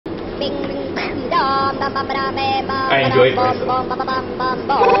I enjoyed myself.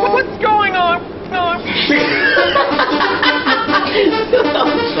 What's going on? No.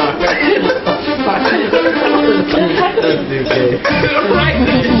 Right?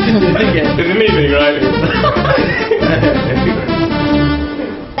 It's amazing, right?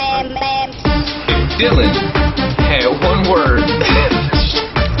 If Dylan had one word.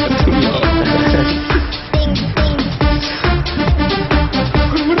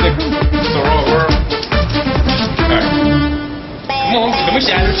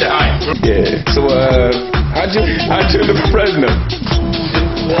 Yeah. So, how'd you look for president?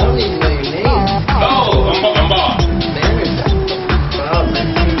 Well, you know your name. Oh, I'm Bob.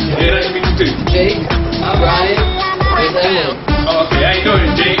 Yeah, nice to meet you too. Jake, I'm Ryan. Where's Ellen? Oh, okay, how you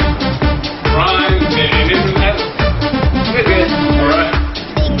doing, Jake? Ryan, and this is Ellen. We're good. All right.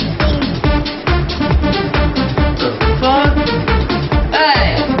 Fuck.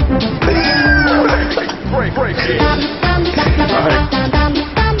 Hey! Break. All right.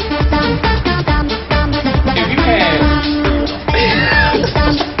 If you had...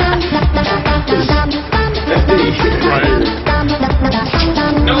 Right.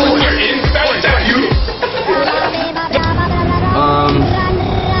 No, you're inside you.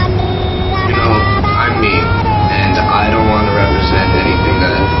 You know, I'm me, and I don't want to represent anything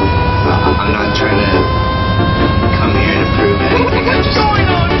that I'm not trying to come here to prove anything. I just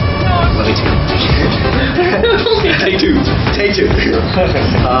let me take two.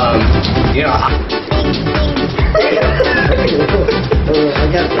 You know.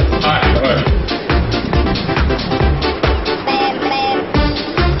 All right.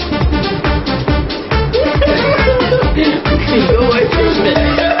 Go away from me.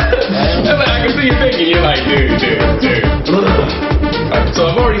 I can see you thinking, you're like, dude. Alright, so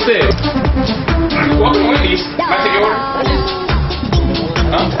I've already said, welcome to Wendy's. Can I take your order?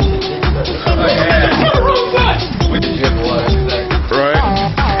 Huh? Oh, yeah. Wrong side. Right.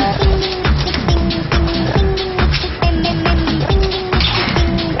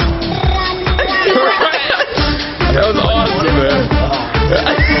 That was awesome, man.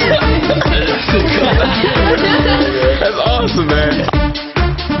 That's awesome, man.